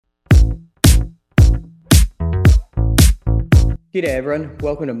G'day everyone,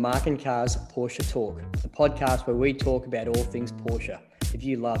 welcome to Mark and Car's Porsche Talk, the podcast where we talk about all things Porsche. If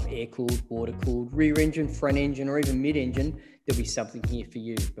you love air-cooled, water-cooled, rear engine, front engine or even mid-engine, there'll be something here for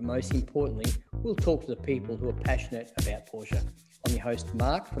you. But most importantly, we'll talk to the people who are passionate about Porsche. I'm your host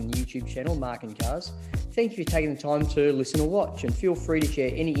Mark from the YouTube channel Mark and Cars. Thank you for taking the time to listen or watch, and feel free to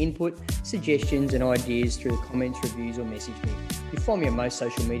share any input, suggestions and ideas through the comments, reviews or message me. You'll find me on most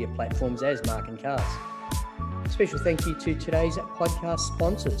social media platforms as Mark and Cars. Special thank you to today's podcast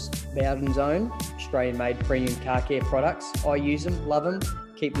sponsors, Bowden's Own, Australian-made premium car care products. I use them, love them.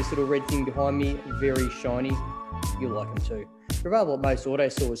 Keep this little red thing behind me very shiny. You'll like them too. They're available at most auto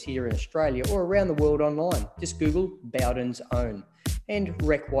stores here in Australia or around the world online. Just Google Bowden's Own. And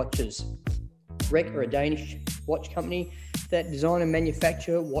Rec Watches. Rec are a Danish watch company that design and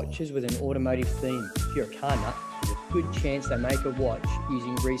manufacture watches with an automotive theme. If you're a car nut, there's a good chance they make a watch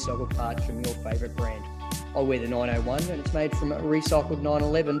using recycled parts from your favourite brand. I wear the 901 and it's made from recycled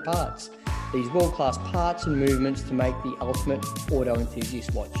 911 parts. These world-class parts and movements to make the ultimate auto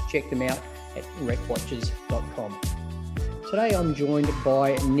enthusiast watch. Check them out at recwatches.com. Today I'm joined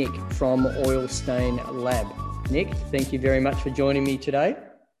by Nick from Oil Stain Lab. Nick, thank you very much for joining me today.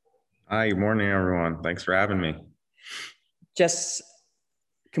 Hi, good morning everyone. Thanks for having me. Just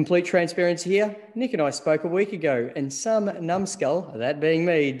complete transparency here. Nick and I spoke a week ago and some numbskull, that being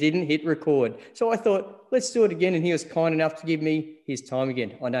me, didn't hit record. So I thought, let's do it again. And he was kind enough to give me his time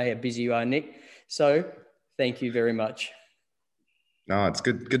again. I know how busy you are, Nick. So thank you very much. No, it's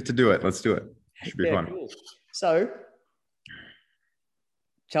good to do it. Let's do it. Should be fun. Cool. So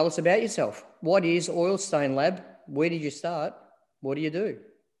tell us about yourself. What is Oil Stain Lab? Where did you start? What do you do?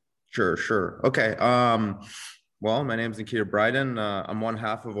 Sure. Okay. Well, my name is Nikita Bryden. I'm one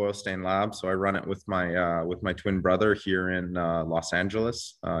half of Oil Stain Lab, so I run it with my twin brother here in Los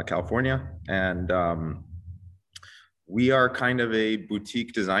Angeles, California, and we are kind of a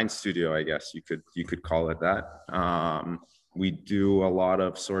boutique design studio, I guess you could call it that. We do a lot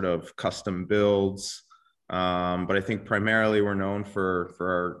of sort of custom builds, but I think primarily we're known for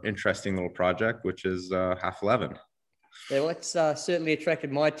our interesting little project, which is Half 11. Yeah, well, it's certainly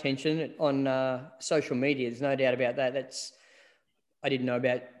attracted my attention on social media. There's no doubt about that. I didn't know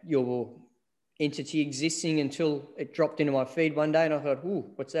about your entity existing until it dropped into my feed one day, and I thought,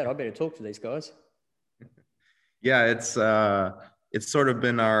 "Ooh, what's that? I better talk to these guys." Yeah, it's sort of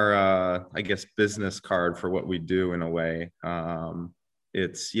been our I guess business card for what we do in a way. We're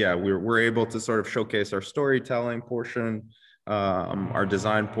able to sort of showcase our storytelling portion. Our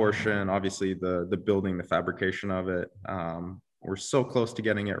design portion, obviously the building, the fabrication of it. We're so close to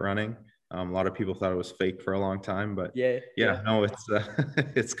getting it running. A lot of people thought it was fake for a long time, but no, it's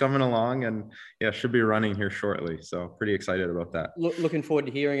it's coming along, and should be running here shortly. So pretty excited about that. Looking forward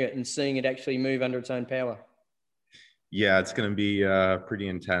to hearing it and seeing it actually move under its own power. Yeah, it's going to be pretty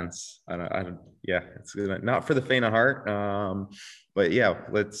intense. It's not for the faint of heart. But yeah,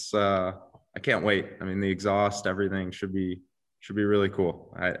 let's. I can't wait. I mean, the exhaust, everything should be really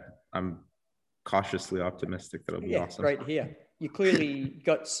cool. I'm cautiously optimistic that it'll be awesome. Great here. You clearly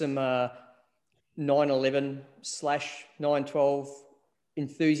got some 911/912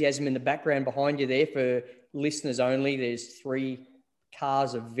 enthusiasm in the background behind you there. For listeners only, there's 3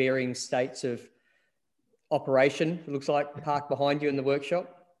 cars of varying states of operation, it looks like, parked behind you in the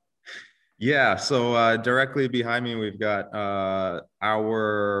workshop. Yeah, so directly behind me, we've got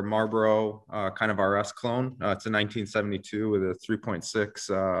our Marlboro kind of RS clone. It's a 1972 with a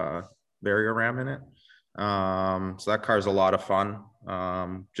 3.6 Barrier Ram in it. So that car is a lot of fun.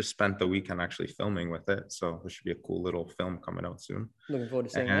 Just spent the weekend actually filming with it. So there should be a cool little film coming out soon. Looking forward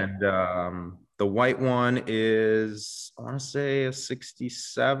to seeing that. And the white one is, I want to say, a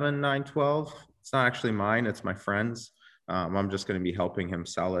 67 912. It's not actually mine, it's my friend's. I'm just going to be helping him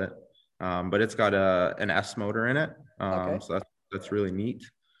sell it. But it's got an S motor in it. So that's really neat.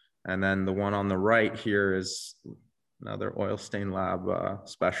 And then the one on the right here is another Oil Stain Lab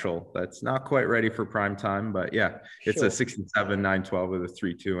special that's not quite ready for prime time, but yeah, it's a 67 912 with a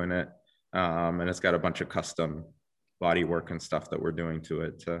 3.2 in it. And it's got a bunch of custom body work and stuff that we're doing to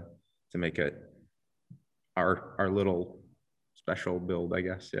it to make it our little special build, I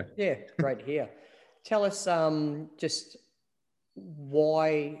guess. Yeah, great to hear. Tell us just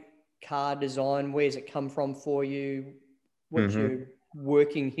why car design, where's it come from for you? What's your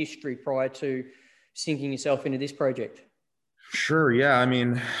working history prior to sinking yourself into this project? Sure. Yeah. I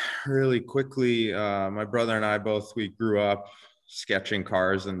mean, really quickly, my brother and I we grew up sketching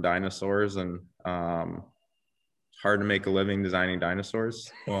cars and dinosaurs, and it's hard to make a living designing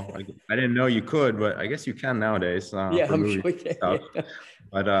dinosaurs. Well, I didn't know you could, but I guess you can nowadays. I'm sure you can.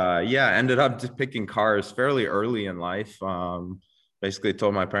 But yeah, I ended up just picking cars fairly early in life. Basically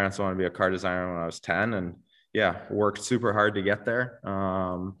told my parents I wanted to be a car designer when I was 10, and yeah, worked super hard to get there.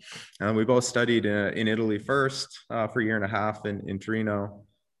 And we both studied in Italy first for a year and a half in Torino,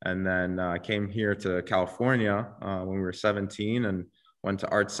 and then came here to California when we were 17 and went to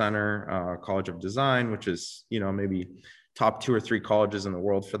Art Center College of Design, which is, maybe top 2 or 3 colleges in the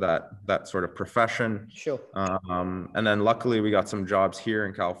world for that sort of profession. Sure. And then luckily we got some jobs here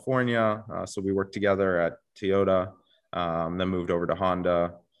in California. So we worked together at Toyota, then moved over to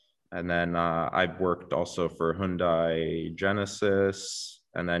Honda. And then I worked also for Hyundai Genesis,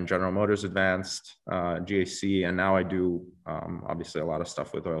 and then General Motors Advanced, GAC. And now I do obviously a lot of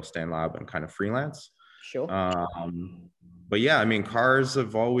stuff with Oil Stain Lab and kind of freelance. Sure. But yeah, I mean, cars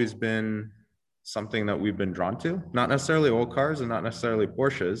have always been something that we've been drawn to, not necessarily old cars and not necessarily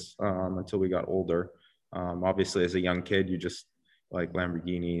Porsches until we got older. Obviously, as a young kid, you just like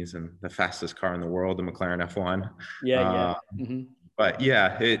Lamborghinis and the fastest car in the world, the McLaren F1. Yeah. Mm-hmm. But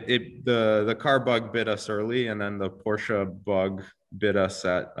yeah, the car bug bit us early, and then the Porsche bug bit us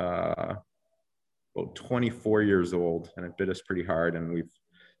at about 24 years old, and it bit us pretty hard, and we've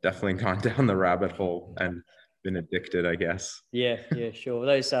definitely gone down the rabbit hole and been addicted, I guess. Yeah, sure.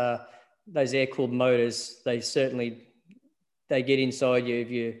 Those air-cooled motors, they get inside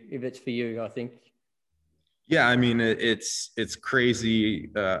you if it's for you, I think. Yeah, I mean, it's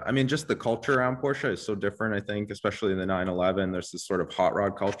crazy. I mean, just the culture around Porsche is so different, I think, especially in the 911. There's this sort of hot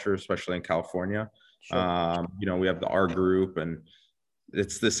rod culture, especially in California. Sure. We have the R group, and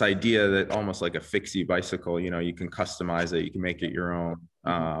it's this idea that almost like a fixie bicycle, you can customize it, you can make it your own.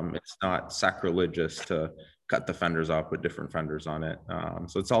 It's not sacrilegious to cut the fenders off, put different fenders on it.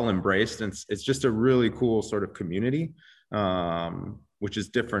 So it's all embraced, and it's just a really cool sort of community, which is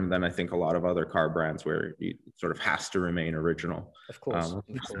different than I think a lot of other car brands where it sort of has to remain original. Of course.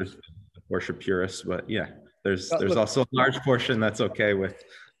 There's Porsche purists, but yeah, there's also a large portion that's okay with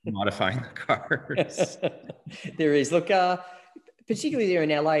modifying the cars. There is. Look, particularly there in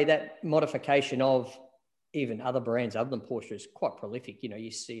LA, that modification of even other brands other than Porsche is quite prolific.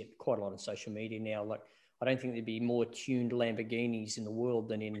 You see it quite a lot on social media now. Like, I don't think there'd be more tuned Lamborghinis in the world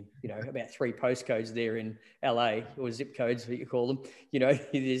than in, about 3 postcodes there in LA, or zip codes, what you call them.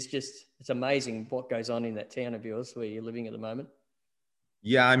 It's amazing what goes on in that town of yours where you're living at the moment.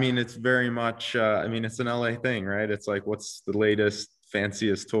 Yeah, I mean, it's very much, it's an LA thing, right? It's like, what's the latest,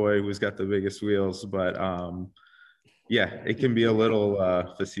 fanciest toy? Who's got the biggest wheels? But yeah, it can be a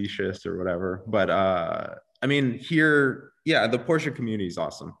little facetious or whatever. But I mean, here, yeah, the Porsche community is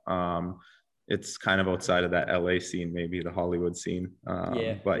awesome. It's kind of outside of that LA scene, maybe the Hollywood scene.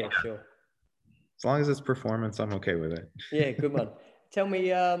 But sure. As long as it's performance, I'm okay with it. Yeah, good one. Tell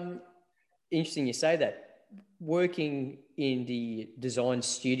me, interesting you say that. Working in the design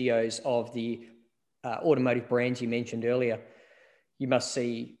studios of the automotive brands you mentioned earlier, you must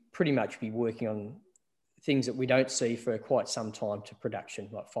pretty much be working on things that we don't see for quite some time to production,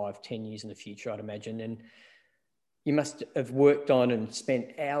 like 5-10 years in the future, I'd imagine. And you must have worked on and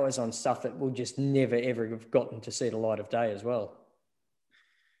spent hours on stuff that will just never, ever have gotten to see the light of day as well.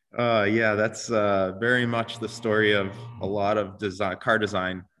 Yeah, that's very much the story of a lot of car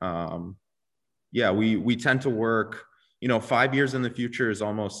design. Yeah, we tend to work, 5 years in the future is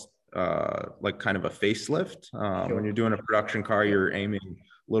almost like kind of a facelift. Sure. When you're doing a production car, you're aiming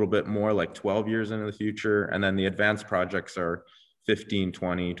a little bit more like 12 years into the future. And then the advanced projects are 15,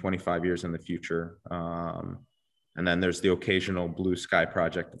 20, 25 years in the future. And then there's the occasional blue sky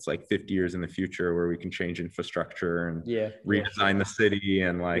project that's like 50 years in the future where we can change infrastructure and redesign the city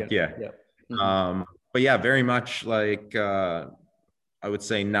and Mm-hmm. But yeah, very much like I would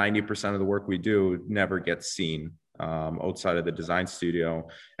say 90% of the work we do never gets seen outside of the design studio.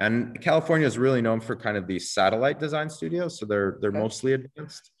 And California is really known for kind of these satellite design studios. So they're mostly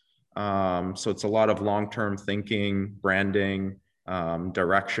advanced. So it's a lot of long-term thinking, branding,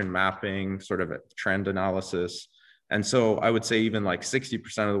 direction mapping, sort of a trend analysis. And so I would say even like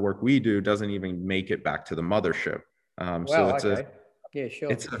 60% of the work we do doesn't even make it back to the mothership. So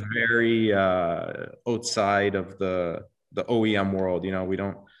it's a very outside of the OEM world. We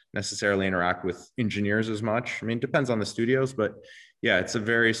don't necessarily interact with engineers as much. I mean, it depends on the studios, but yeah, it's a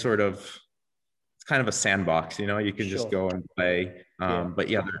very it's kind of a sandbox, you can just go and play. But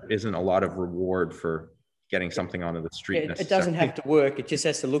yeah, there isn't a lot of reward for getting something onto the street. It doesn't have to work. It just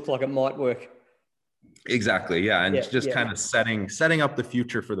has to look like it might work. Exactly. Yeah. And kind of setting up the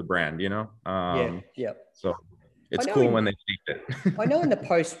future for the brand, So it's cool when they take it. I know in the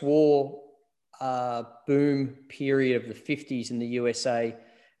post-war boom period of the 50s in the USA,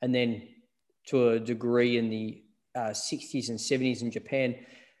 and then to a degree in the 60s and 70s in Japan,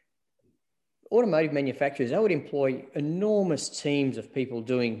 automotive manufacturers, they would employ enormous teams of people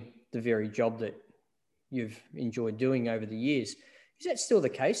doing the very job that you've enjoyed doing over the years. Is that still the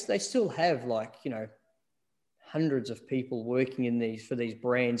case? They still have, like, you know, hundreds of people working in these for these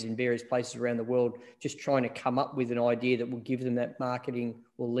brands in various places around the world, just trying to come up with an idea that will give them that marketing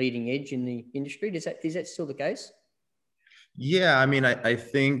or leading edge in the industry. Is that still the case? Yeah, I mean, I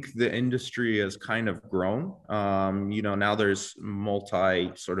think the industry has kind of grown. You know, now there's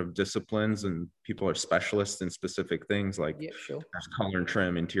multi sort of disciplines and people are specialists in specific things, like Yeah, sure. there's color and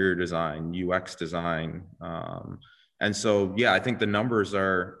trim, interior design, UX design. And so, yeah, I think the numbers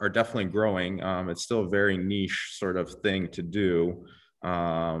are definitely growing. It's still a very niche sort of thing to do.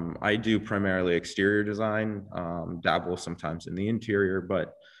 I do primarily exterior design, dabble sometimes in the interior,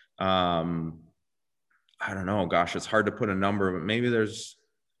 but I don't know, gosh, it's hard to put a number, but maybe there's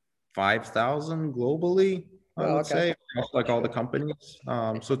 5,000 globally, I would say, like all the companies.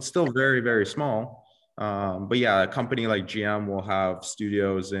 So it's still very, very small. But yeah, a company like GM will have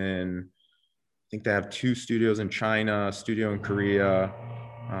studios in, I think they have 2 studios in China, a studio in Korea,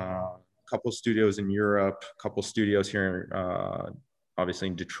 a couple studios in Europe, a couple studios here, obviously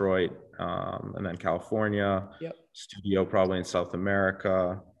in Detroit, and then California, studio probably in South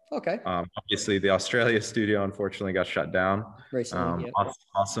America. Okay. Obviously, the Australia studio unfortunately got shut down Recently.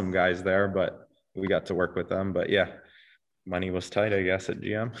 Awesome guys there, but we got to work with them. But yeah, money was tight, I guess, at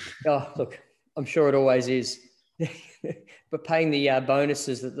GM. Oh, look, I'm sure it always is. But paying the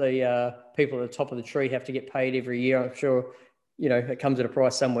bonuses that the people at the top of the tree have to get paid every year, I'm sure, you know, it comes at a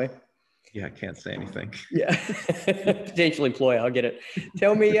price somewhere. Yeah, I can't say anything. Yeah. Potential employer, I get it.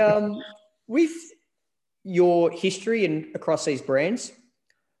 Tell me, with your history and across these brands,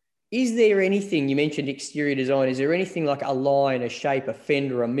 is there anything, you mentioned exterior design, is there anything like a line, a shape, a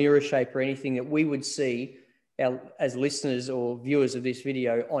fender, a mirror shape, or anything that we would see as listeners or viewers of this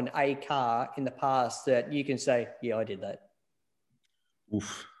video on a car in the past that you can say, yeah, I did that?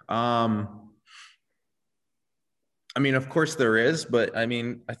 Oof. I mean, of course there is, but I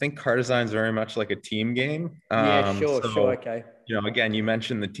mean, I think car design is very much like a team game. Yeah, sure. Okay. You know, again, you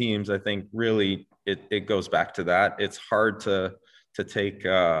mentioned the teams. I think really it goes back to that. It's hard to take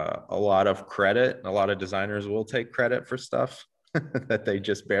a lot of credit. A lot of designers will take credit for stuff that they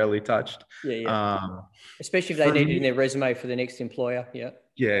just barely touched. Yeah. Especially if they need it in their resume for the next employer. Yeah.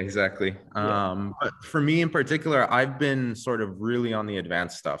 Yeah, exactly. But for me in particular, I've been sort of really on the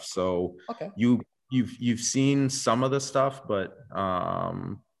advanced stuff. So you've seen some of the stuff, but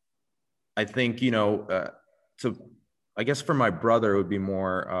I think, you know, I guess for my brother, it would be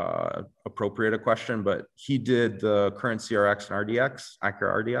more appropriate a question, but he did the current CRX and RDX,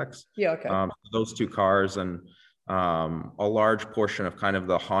 Acura RDX. Yeah, okay. Those 2 cars, and a large portion of kind of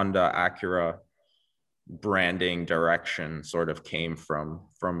the Honda Acura branding direction sort of came from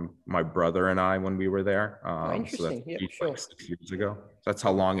my brother and I when we were there. Interesting. So that's like 6 years ago. That's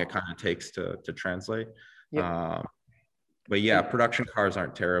how long it kind of takes to translate. But yeah, production cars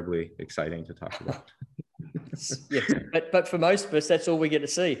aren't terribly exciting to talk about. Yes, but for most of us, that's all we get to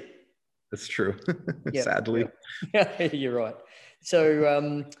see. That's true. Sadly. Yeah, you're right.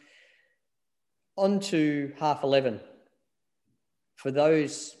 So on to half 11. For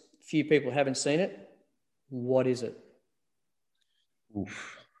those few people who haven't seen it, what is it?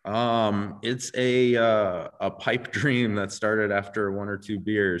 Oof. It's a pipe dream that started after 1 or 2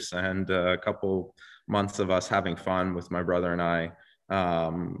 beers and a couple months of us having fun with my brother and I.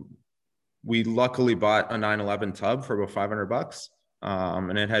 We luckily bought a 911 tub for about $500.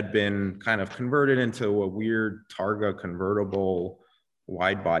 And it had been kind of converted into a weird Targa convertible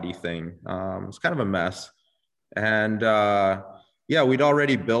wide body thing. It was kind of a mess. And yeah, we'd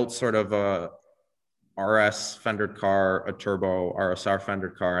already built sort of a RS fendered car, a turbo RSR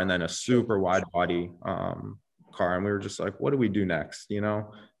fendered car, and then a super wide body car. And we were just like, what do we do next? You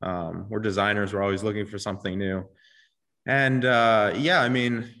know, we're designers. We're always looking for something new. And yeah, I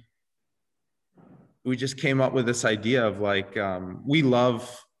mean, we just came up with this idea of like, we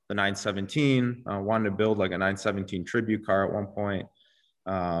love the 917, wanted to build like a 917 tribute car at one point.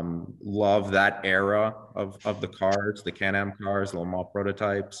 Love that era of the cars, the Can-Am cars, the Le Mans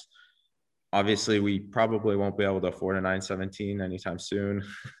prototypes. Obviously, we probably won't be able to afford a 917 anytime soon,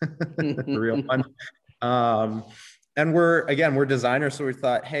 the real one. And we're designers, so we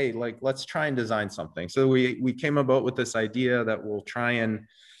thought, hey, like, let's try and design something. So we came about with this idea that we'll try and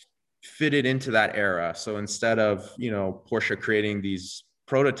fit it into that era. So instead of, you know, Porsche creating these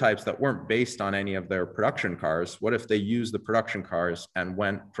prototypes that weren't based on any of their production cars, what if they used the production cars and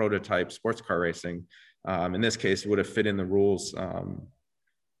went prototype sports car racing? In this case, it would have fit in the rules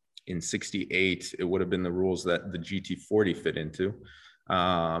in 68, it would have been the rules that the GT40 fit into.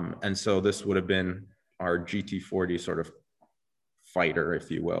 And so this would have been our GT40 sort of fighter, if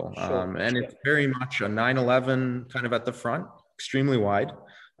you will. And it's very much a 911 kind of at the front, extremely wide,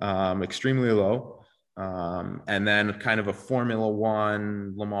 extremely low. And then kind of a Formula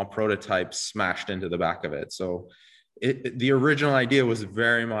One Le Mans prototype smashed into the back of it. So the original idea was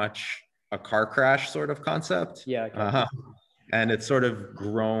very much a car crash sort of concept. Yeah. Okay. And it's sort of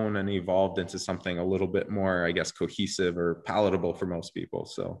grown and evolved into something a little bit more, I guess, cohesive or palatable for most people.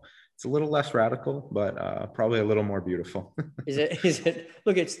 So it's a little less radical, but probably a little more beautiful. Is it?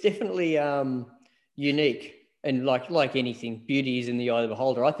 Look, it's definitely unique, and like anything, beauty is in the eye of the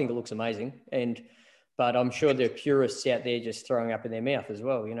beholder. I think it looks amazing, but I'm sure there are purists out there just throwing up in their mouth as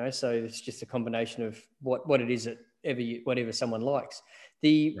well. So it's just a combination of what it is that whatever someone likes.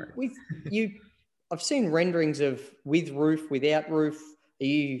 I've seen renderings of with roof, without roof. Are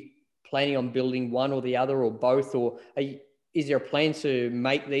you planning on building one or the other or both, or is there a plan to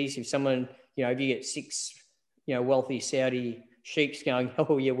make these if someone, if you get 6, wealthy Saudi sheiks going,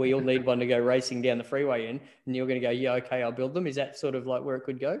 oh yeah, we all need one to go racing down the freeway in, and you're going to go, yeah, okay, I'll build them. Is that sort of like where it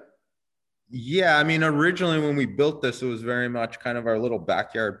could go? Yeah, I mean, originally when we built this, it was very much kind of our little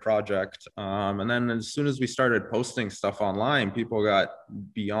backyard project. And then as soon as we started posting stuff online, people got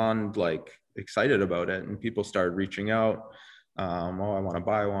beyond like excited about it, and people started reaching out. Oh, I want to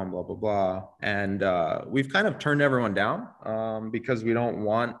buy one, blah, blah, blah. And we've kind of turned everyone down because we don't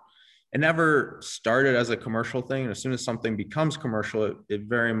want, it never started as a commercial thing. And as soon as something becomes commercial, it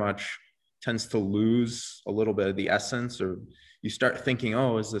very much tends to lose a little bit of the essence, or you start thinking,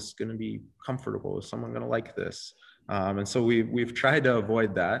 oh, is this going to be comfortable? Is someone going to like this? And so we've tried to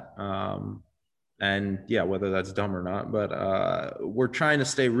avoid that. And yeah, whether that's dumb or not, but we're trying to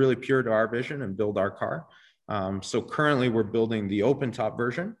stay really pure to our vision and build our car. So currently we're building the open top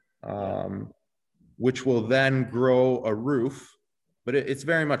version, which will then grow a roof, but it's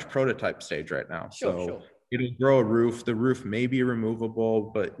very much prototype stage right now. Sure. It'll grow a roof. The roof may be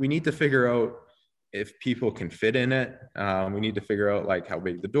removable, but we need to figure out if people can fit in it. We need to figure out like how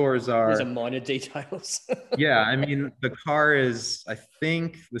big the doors are. These are minor details. Yeah, I mean, the car is, I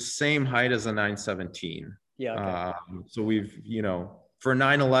think, the same height as a 917. Yeah. Okay. So we've, for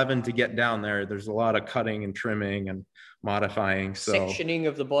 911 to get down there, there's a lot of cutting and trimming and modifying. So sectioning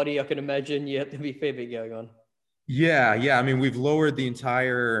of the body, I can imagine you have to be a fair bit going on. Yeah. I mean, we've lowered the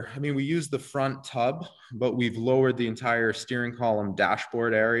entire, we use the front tub, but we've lowered the entire steering column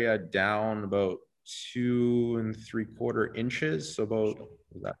dashboard area down about 2 3/4 inches. So about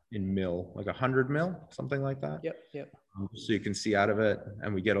that in mil, like 100 mil, something like that. Yep. So you can see out of it,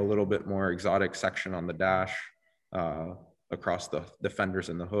 and we get a little bit more exotic section on the dash across the fenders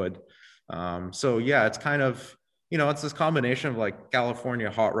and the hood. So yeah, it's kind of, it's this combination of like California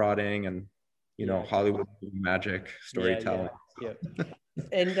hot rodding and, Hollywood magic storytelling. Yeah.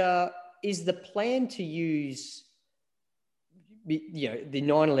 And is the plan to use, the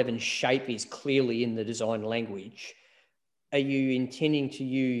 911 shape is clearly in the design language. Are you intending to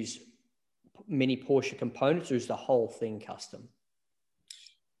use many Porsche components, or is the whole thing custom?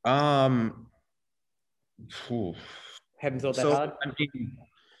 Haven't thought that hard?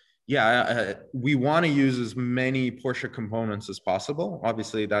 We want to use as many Porsche components as possible.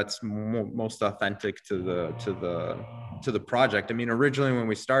 Obviously, that's most authentic to the project. Originally when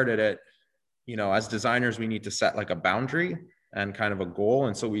we started it, as designers, we need to set like a boundary and kind of a goal.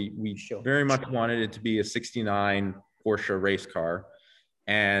 And so we very much wanted it to be a 69 Porsche race car.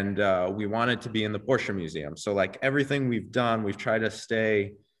 And we wanted to be in the Porsche Museum. So like everything we've done, we've tried to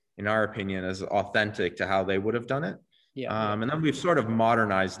stay, in our opinion, as authentic to how they would have done it. And then we've sort of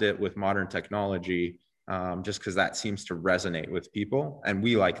modernized it with modern technology, just because that seems to resonate with people. And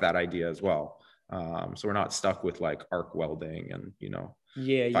we like that idea as well. So we're not stuck with like arc welding and,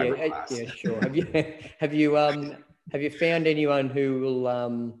 Yeah, sure. Have you found anyone who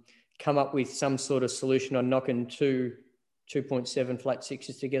will come up with some sort of solution on knocking 2.7 flat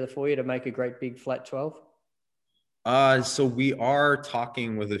sixes together for you to make a great big flat 12? So we are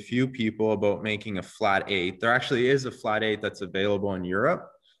talking with a few people about making a flat 8. There actually is a flat 8 that's available in Europe.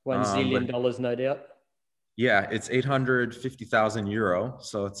 $1 zillion, no doubt. Yeah, it's 850,000 euro.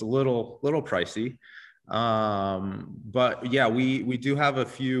 So it's a little pricey. But yeah, we do have a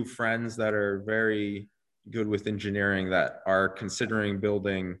few friends that are very good with engineering that are considering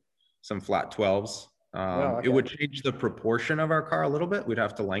building some flat 12s. It would change the proportion of our car a little bit. We'd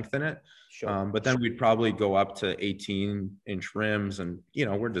have to lengthen it. Sure. But then we'd probably go up to 18-inch rims, and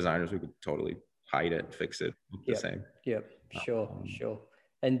we're designers. We could totally hide it, fix it, the same. Yep. Sure.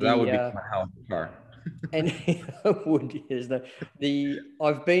 And that would be my hell of a car. And would is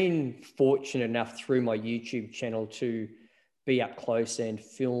I've been fortunate enough through my YouTube channel to be up close and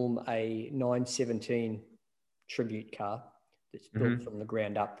film a 917 tribute car that's built from the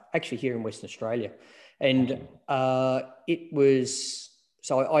ground up, actually here in Western Australia. And it was,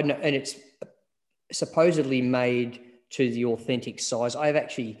 so I know, and it's supposedly made to the authentic size. I've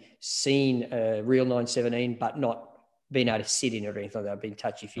actually seen a real 917, but not been able to sit in it or anything like that. I've been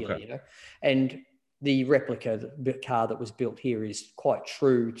touchy-feely, you know. And the replica the car that was built here is quite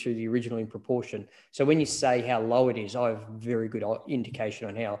true to the original in proportion. So when you say how low it is, I have very good indication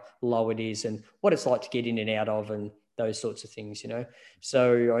on how low it is and what it's like to get in and out of and those sorts of things, you know.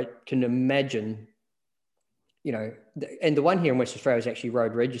 So I can imagine, you know, and the one here in West Australia is actually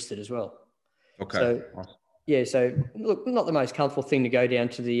road registered as well. Okay. So, yeah, so look, not the most comfortable thing to go down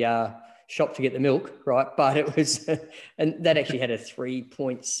to the shop to get the milk, right? But it was, and that actually had a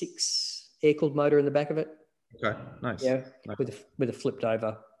 3.6 air-cooled motor in the back of it. Okay, nice. Yeah, nice. with a flipped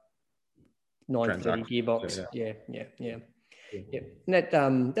over 930 gearbox. Yeah.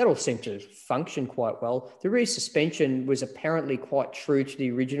 And that all seemed to function quite well. The rear suspension was apparently quite true to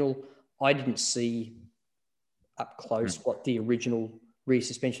the original. I didn't see up close what the original rear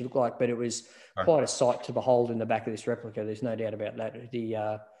suspension looked like, but it was quite a sight to behold in the back of this replica. There's no doubt about that.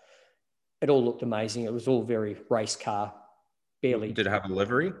 It all looked amazing. It was all very race car. Barely. Did it have a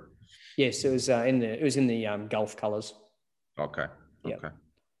livery? Yes, it was in the Gulf colors. Okay. Yeah. Okay.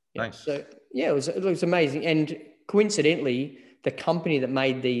 Yeah. Nice. So yeah, it was amazing. And coincidentally, the company that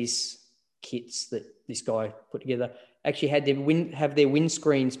made these kits that this guy put together actually had their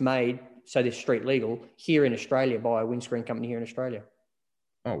windscreens made so they're street legal here in Australia by a windscreen company here in Australia.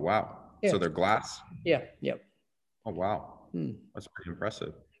 Oh wow. Yeah. So they're glass. Yeah. Yep. Oh wow. That's pretty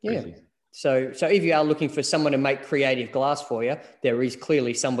impressive. Yeah. Crazy. So if you are looking for someone to make creative glass for you, there is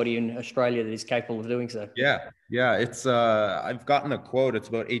clearly somebody in Australia that is capable of doing so. Yeah. It's I've gotten a quote. It's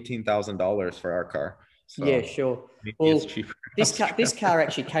about $18,000 for our car. So yeah, sure. Well, it's cheaper. This car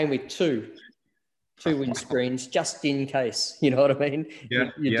actually came with two windscreens just in case. You know what I mean?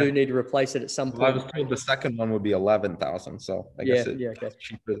 Yeah. You do need to replace it at some point. I was told the second one would be 11,000. So I guess it's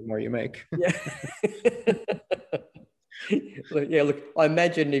cheaper the more you make. Yeah. Look, I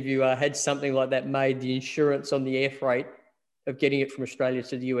imagine if you had something like that made, the insurance on the air freight of getting it from Australia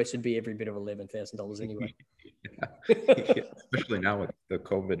to the US would be every bit of $11,000 anyway. Especially now with the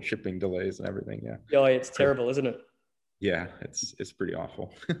COVID shipping delays and everything. Yeah. Oh, it's terrible, isn't it? Yeah, it's pretty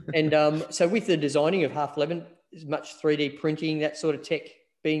awful. And so with the designing of Half 11, is much 3D printing, that sort of tech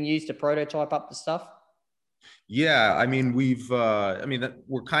being used to prototype up the stuff? Yeah, I mean,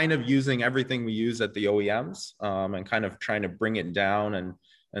 we're kind of using everything we use at the OEMs and kind of trying to bring it down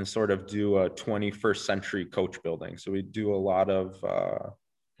and sort of do a 21st century coach building. So we do a lot of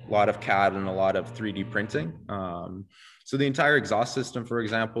CAD and a lot of 3D printing. So the entire exhaust system, for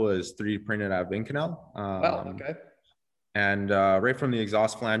example, is 3D printed out of Inconel. Wow, okay. And right from the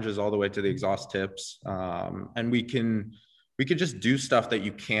exhaust flanges all the way to the exhaust tips. And we could just do stuff that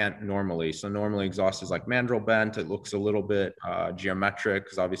you can't normally. So normally exhaust is like mandrel bent. It looks a little bit geometric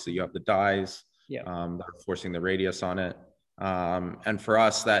because obviously you have the dies that are forcing the radius on it. And for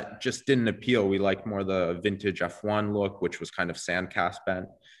us, that just didn't appeal. We liked more the vintage F1 look, which was kind of sandcast bent,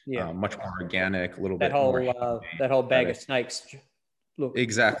 much more organic, a little bit more. That whole bag of snakes look.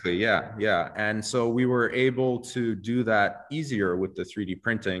 Exactly. Yeah. And so we were able to do that easier with the 3D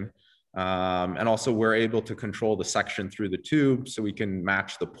printing. And also we're able to control the section through the tube so we can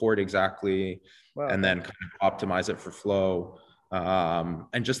match the port exactly and then kind of optimize it for flow.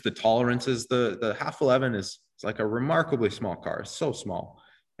 And just the tolerances, the Half 11 is like a remarkably small car. It's so small.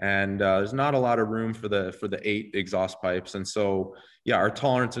 And there's not a lot of room for the 8 exhaust pipes. And so, our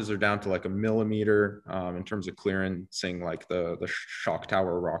tolerances are down to like 1 millimeter in terms of clearancing like the shock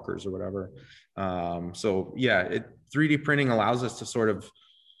tower rockers or whatever. 3D printing allows us to sort of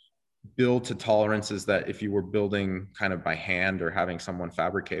build to tolerances that if you were building kind of by hand or having someone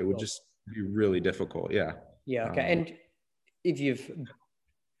fabricate, it would just be really difficult. Yeah. Okay. And if you've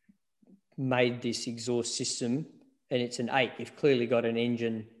made this exhaust system and it's an 8, you've clearly got an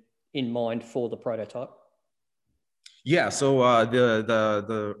engine in mind for the prototype. Yeah. So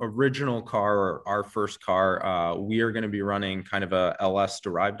the original car, or our first car, we are going to be running kind of a LS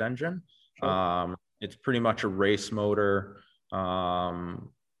derived engine. Sure. It's pretty much a race motor.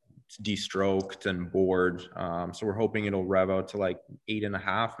 It's de-stroked and bored. So we're hoping it'll rev out to like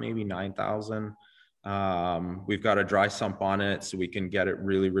 8.5, maybe 9,000. We've got a dry sump on it so we can get it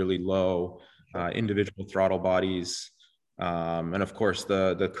really, really low, individual throttle bodies. And of course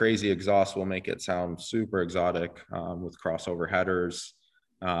the crazy exhaust will make it sound super exotic, with crossover headers.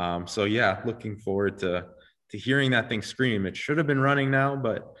 So yeah, looking forward to hearing that thing scream. It should have been running now,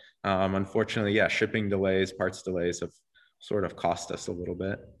 but unfortunately, yeah, shipping delays, parts delays have sort of cost us a little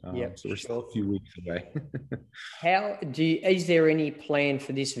bit. Yep, So we're still sure. a few weeks away. Is there any plan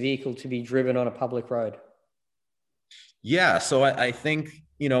for this vehicle to be driven on a public road? Yeah, so I think,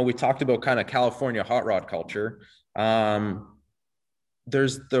 we talked about kind of California hot rod culture.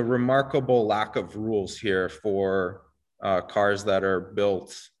 There's the remarkable lack of rules here for cars that are built,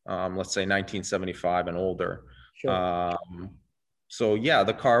 let's say 1975 and older. Sure. So yeah,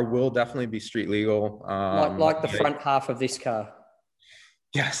 the car will definitely be street legal. Like the front half of this car.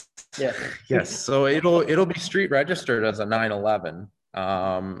 Yes. Yeah. Yes. So it'll be street registered as a 911.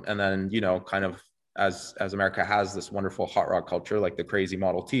 And then, kind of as America has this wonderful hot rod culture, like the crazy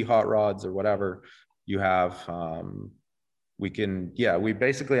Model T hot rods or whatever, you have, we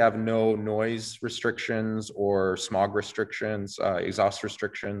basically have no noise restrictions or smog restrictions, exhaust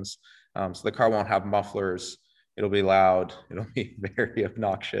restrictions. So the car won't have mufflers. It'll be loud. It'll be very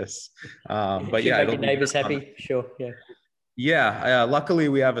obnoxious. But yeah, make it'll your neighbors happy. Sure. Yeah. Yeah, luckily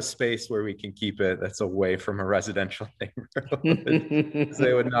we have a space where we can keep it that's away from a residential neighborhood.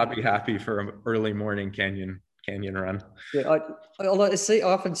 They would not be happy for an early morning canyon run. Yeah, I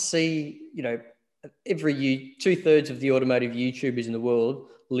often see, every 2/3 of the automotive YouTubers in the world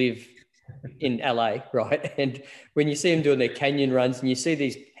live in LA, right? And when you see them doing their canyon runs and you see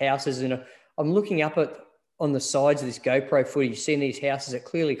these houses, and I'm looking up on the sides of this GoPro footage, seeing these houses that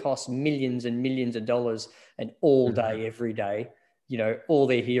clearly cost millions and millions of dollars, and all day, every day, all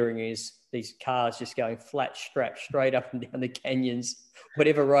they're hearing is these cars just going flat strap straight up and down the canyons,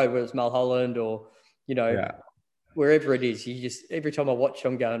 whatever road, whether it's Mulholland or, wherever it is. Every time I watch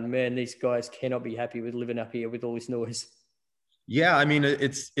them, I'm going, man, these guys cannot be happy with living up here with all this noise. Yeah, I mean,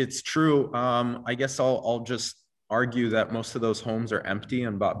 it's true. I guess I'll just argue that most of those homes are empty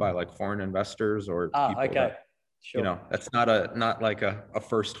and bought by like foreign investors or people okay. that, Sure. That's not like a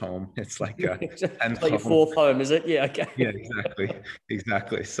first home. It's like a it's like your fourth home, is it? Yeah. Okay. Yeah,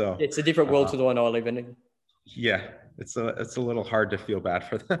 exactly. So it's a different world to the one I live in. Yeah, it's a little hard to feel bad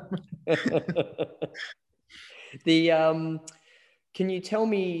for them. Can you tell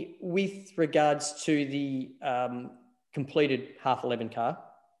me, with regards to the completed half 11 car,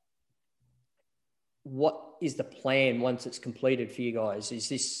 what is the plan once it's completed for you guys? Is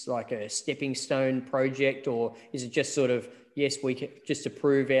this like a stepping stone project, or is it just sort of, yes, we can just to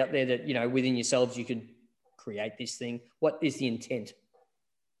prove out there that, within yourselves, you could create this thing? What is the intent?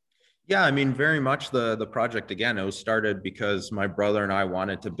 Yeah, I mean, very much the project, again, it was started because my brother and I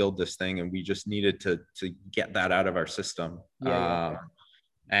wanted to build this thing, and we just needed to get that out of our system.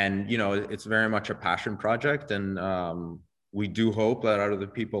 And, it's very much a passion project, and we do hope that other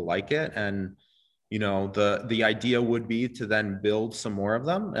people like it. And, the idea would be to then build some more of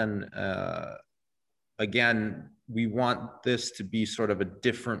them. And again, we want this to be sort of a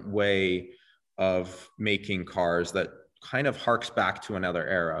different way of making cars that kind of harks back to another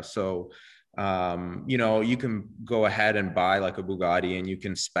era. So, you can go ahead and buy like a Bugatti and you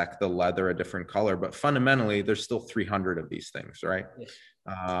can spec the leather a different color, but fundamentally there's still 300 of these things, right? Yes.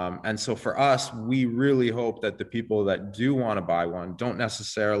 And so for us, we really hope that the people that do want to buy one don't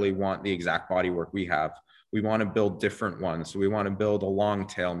necessarily want the exact bodywork we have. We want to build different ones. So we want to build a long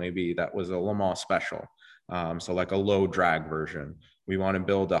tail, maybe that was a Le Mans special. So like a low drag version. We want to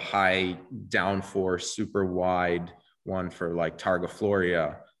build a high downforce, super wide one for like Targa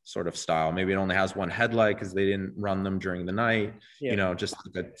Floria sort of style. Maybe it only has one headlight because they didn't run them during the night. Just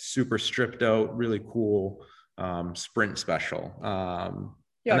like a super stripped out, really cool sprint special.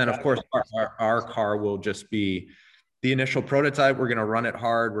 And then of course our car will just be the initial prototype. We're going to run it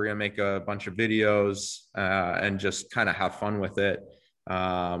hard. We're going to make a bunch of videos and just kind of have fun with it.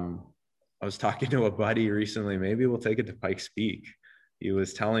 I was talking to a buddy recently, maybe we'll take it to Pikes Peak. He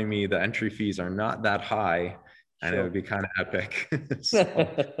was telling me the entry fees are not that high, and it would be kind of epic. So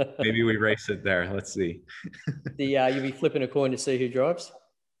maybe we race it there. Let's see. You'll be flipping a coin to see who drives?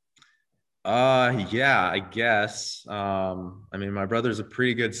 Yeah, I guess. I mean, my brother's a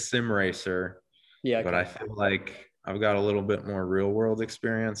pretty good sim racer. Yeah. Okay. But I feel like I've got a little bit more real world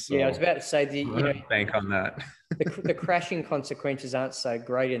experience. So I was about to say bank on that. the crashing consequences aren't so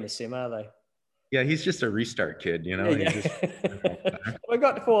great in the sim, are they? Yeah, he's just a restart kid, Yeah. I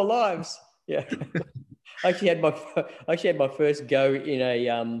got 4 lives. Yeah. I actually had my first go in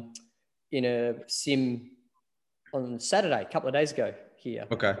a sim on Saturday, a couple of days ago here.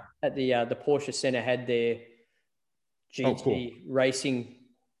 Okay. At the Porsche Center had their GT racing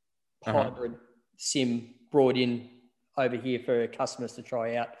hybrid sim brought in over here for customers to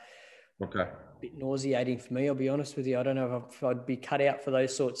try out. Okay. Bit nauseating for me, I'll be honest with you. I don't know if I'd be cut out for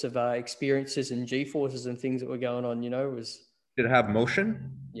those sorts of experiences and G-forces and things that were going on, it was, Did it have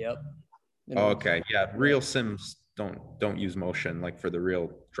motion? yep. Oh, Was, okay. Yeah. Real sims don't use motion like for the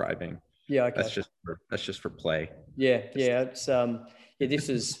real driving. yeah. Okay. That's just for play. Yeah. Yeah. It's, this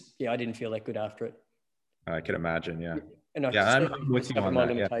is, I didn't feel that good after it. I can imagine. Yeah. And I Yeah. I'm with you discovered on my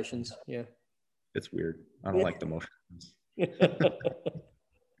that. limitations. Yeah. It's weird. I don't like the motions.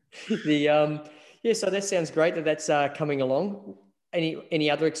 So that sounds great that's coming along. Any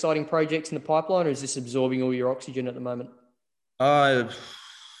other exciting projects in the pipeline, or is this absorbing all your oxygen at the moment? I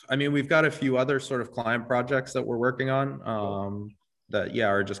mean, we've got a few other sort of client projects that we're working on that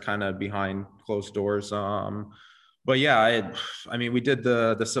are just kind of behind closed doors. But yeah, I mean, we did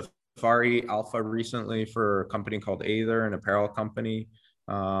the Safari Alpha recently for a company called Aether, an apparel company.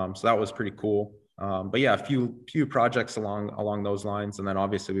 So that was pretty cool. But yeah, a few projects along those lines, and then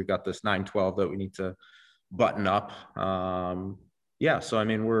obviously we've got this 912 that we need to button up. So I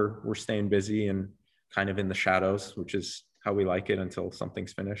memean, we're staying busy and kind of in the shadows, which is how we like it until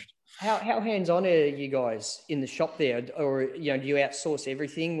something's finished. How hands-on are you guys in the shop there, or do you outsource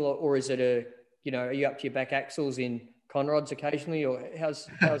everything, or is it are you up to your back axles in Conrods occasionally, or how's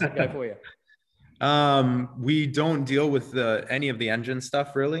it go for you? We don't deal with any of the engine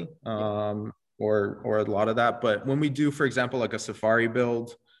stuff really, or a lot of that. But when we do, for example, like a Safari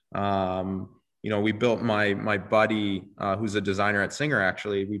build, we built my buddy, who's a designer at Singer,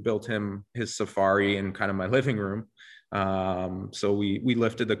 actually, we built him his Safari in kind of my living room. So we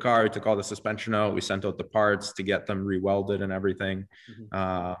lifted the car, took all the suspension out, we sent out the parts to get them re-welded and everything.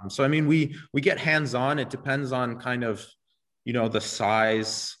 Mm-hmm. So I mean, we get hands-on. It depends on kind of, the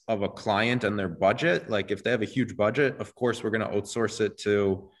size of a client and their budget. Like if they have a huge budget, of course, we're going to outsource it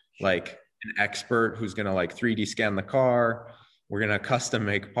to like an expert who's going to like 3D scan the car. We're going to custom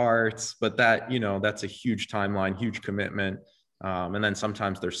make parts, but that, that's a huge timeline, huge commitment. And then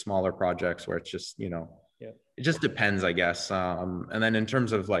sometimes there's smaller projects where it's just, it just depends, I guess. And then in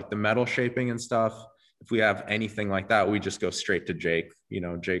terms of like the metal shaping and stuff, if we have anything like that, we just go straight to Jake.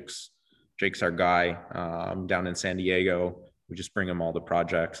 Jake's our guy down in San Diego. We just bring him all the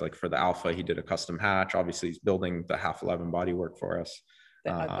projects. Like for the Alpha, he did a custom hatch. Obviously, he's building the 11 bodywork for us.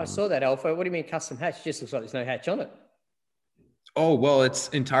 I saw that Alpha. What do you mean custom hatch? It just looks like there's no hatch on it. Oh, well, it's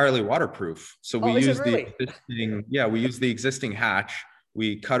entirely waterproof. So we use we use the existing hatch.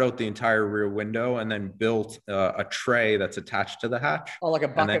 We cut out the entire rear window and then built a tray that's attached to the hatch. Oh, like a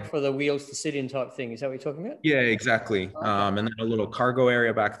bucket for the wheels to sit in type thing. Is that what you're talking about? Yeah, exactly. Okay. And then a little cargo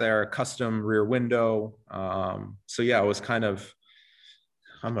area back there, a custom rear window. So yeah, it was kind of,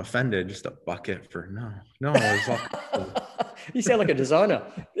 I'm offended, just a bucket for no. It was all You sound like a designer.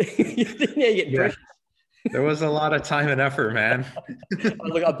 Yeah. There was a lot of time and effort, man.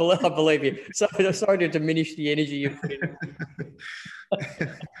 Look, I believe you. So I'm sorry to diminish the energy you put in.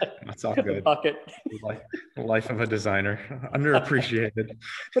 That's all good. Bucket. Life of a designer, underappreciated.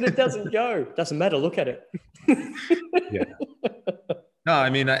 But it doesn't go. Doesn't matter. Look at it. Yeah. No, I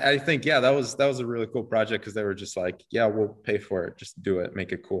mean, I think that was a really cool project because they were just like, yeah, we'll pay for it, just do it,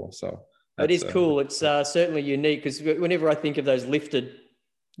 make it cool. So it is cool. It's certainly unique because whenever I think of those lifted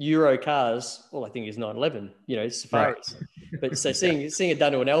Euro cars, all I think is 911, Safaris. Right. But so seeing it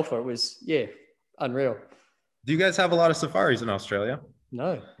done to an Alpha, it was unreal. Do you guys have a lot of Safaris in Australia?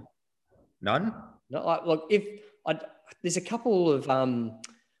 No. None? No. Look, there's a couple of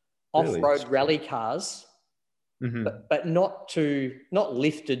off-road rally cars, mm-hmm. but not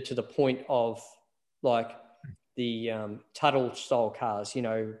lifted to the point of like the Tuttle style cars,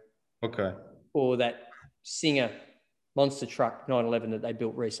 Okay. Or that Singer monster truck 911 that they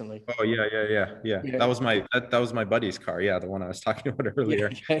built recently. Oh yeah. That was my buddy's car. Yeah, the one I was talking about earlier.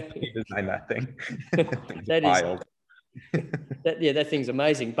 Yeah. He designed that thing. That wild. That thing's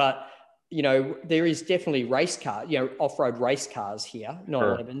amazing. But there is definitely race car, off-road race cars here,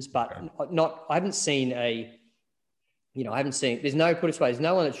 911s, but I haven't seen there's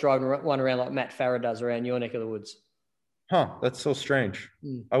no one that's driving one around like Matt Farah does around your neck of the woods. Huh, that's so strange.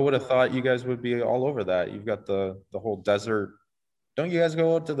 I would have thought you guys would be all over that. You've got the whole desert. Don't you guys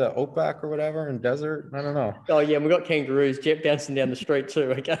go out to the Outback or whatever in desert? I don't know. Oh yeah, and we've got kangaroos jet bouncing down the street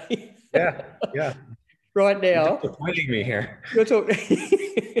too, okay? Yeah. Right now. You're disappointing me here. You're talking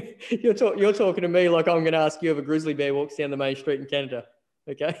to me like I'm going to ask you if a grizzly bear walks down the main street in Canada,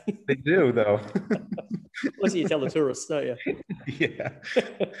 okay? They do though. Unless you tell the tourists, don't you? Yeah.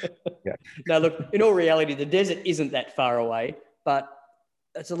 No, look, in all reality, the desert isn't that far away, but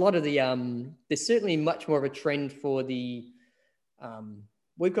it's a lot of the, there's certainly much more of a trend for the,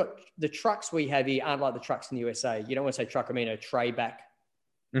 we've got the trucks we have here aren't like the trucks in the USA. You don't want to say truck, I mean a tray back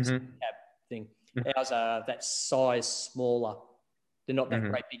cab. thing. Mhm. Ours are that size smaller. They're not that Mhm.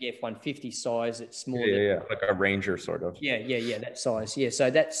 great big F-150 size. It's more Yeah, than, yeah, like a Ranger sort of. yeah, that size. Yeah,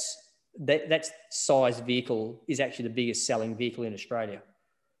 so that size vehicle is actually the biggest selling vehicle in Australia.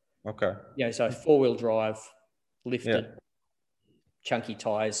 Okay. So four-wheel drive, Yeah. lifted, chunky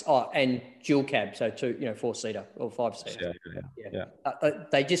tires. Oh, and dual cab, so two, four-seater or five-seater. Yeah, yeah, Yeah. yeah.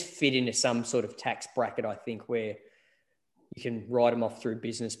 They just fit into some sort of tax bracket, I think, where you can write them off through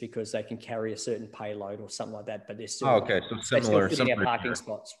business because they can carry a certain payload or something like that, but they're Oh, still okay. So they still similar, fit in our similar parking here.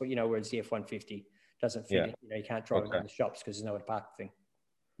 spots. But whereas the F-150 doesn't fit Yeah. in, you can't drive Okay. around the shops because there's nowhere to park the thing.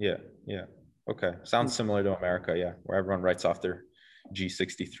 Yeah. Yeah. Okay. Sounds similar to America. Yeah. Where everyone writes off their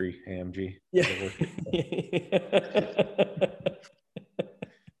G63 AMG. Yeah.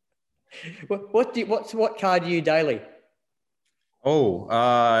 What car do you daily? Oh,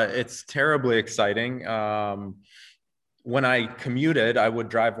 it's terribly exciting. When I commuted, I would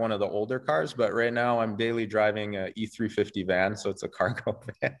drive one of the older cars, but right now I'm daily driving a E350 van, so it's a cargo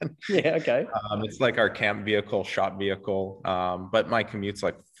van. Yeah, okay. It's like our camp vehicle, shop vehicle. But my commute's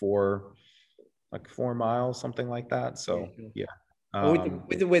like 4 miles, something like that. So Yeah. yeah. Well,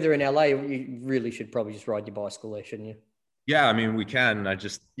 with the weather in LA, you really should probably just ride your bicycle there, shouldn't you? Yeah, I mean, we can. I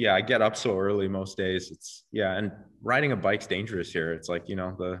get up so early most days. And riding a bike's dangerous here. It's like,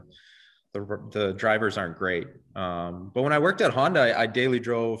 the drivers aren't great. But when I worked at Honda, I daily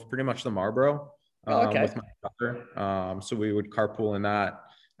drove pretty much the Marlboro Okay. with my brother. So we would carpool in that.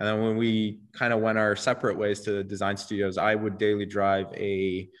 And then when we kind of went our separate ways to design studios, I would daily drive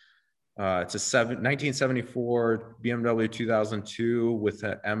it's a 1974 BMW 2002 with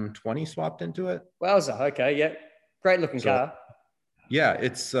an M20 swapped into it. Wowza. Okay. Yeah. Great looking So car. yeah,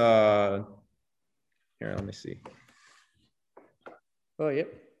 it's here, let me see. Oh,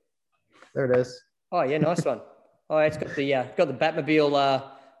 yep. There it is. Oh, yeah. Nice one. Oh, it's got the Batmobile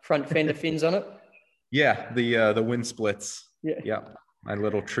front fender fins on it. Yeah, the wind splits. Yeah. Yeah. My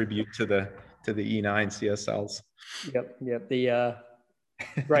little tribute to the E9 CSLs. Yep. The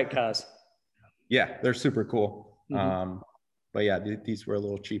great cars. Yeah, they're super cool. But yeah, these were a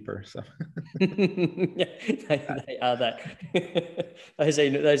little cheaper. So yeah, they are that. those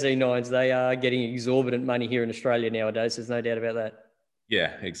E9s, they are getting exorbitant money here in Australia nowadays. There's no doubt about that.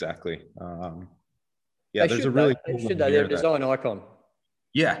 Yeah, exactly. Yeah, there's a really cool one. They're a design icon.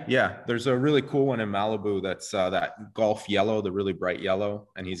 Yeah. There's a really cool one in Malibu that's that Golf yellow, the really bright yellow,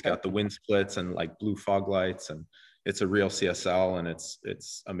 and he's got the wind splits and like blue fog lights, and it's a real CSL, and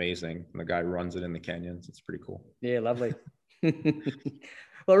it's amazing. And the guy runs it in the canyons. It's pretty cool. Yeah, lovely.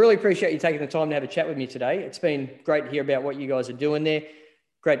 Well, I really appreciate you taking the time to have a chat with me today. It's been great to hear about what you guys are doing there.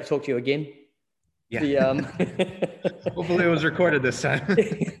 Great to talk to you again. Yeah. Hopefully it was recorded this time.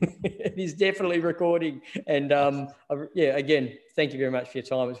 It is definitely recording. And again, thank you very much for your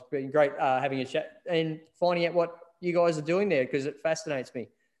time. It's been great having a chat and finding out what you guys are doing there because it fascinates me.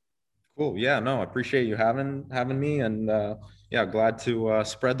 Cool. Yeah, no, I appreciate you having me, and glad to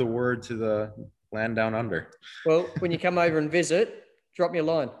spread the word to the land down under. Well, when you come over and visit, drop me a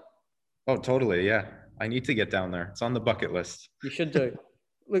line. Oh, totally. Yeah, I need to get down there. It's on the bucket list. You should do.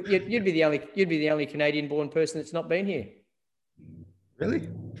 Look, you'd be the only Canadian-born person that's not been here. Really?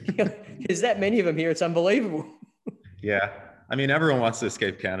 There's that many of them here. It's unbelievable. Yeah, I mean, everyone wants to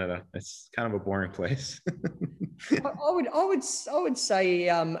escape Canada. It's kind of a boring place. I would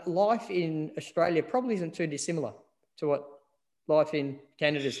say life in Australia probably isn't too dissimilar to what life in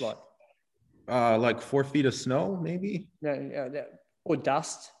Canada is like. Like 4 feet of snow, maybe. No, or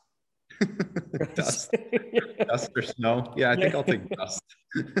dust. Dust or snow. Yeah, I think I'll take dust.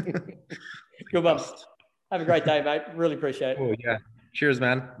 Good one. Have a great day, mate. Really appreciate it. Oh yeah. Cheers,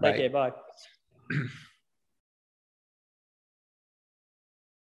 man. Take care. Bye.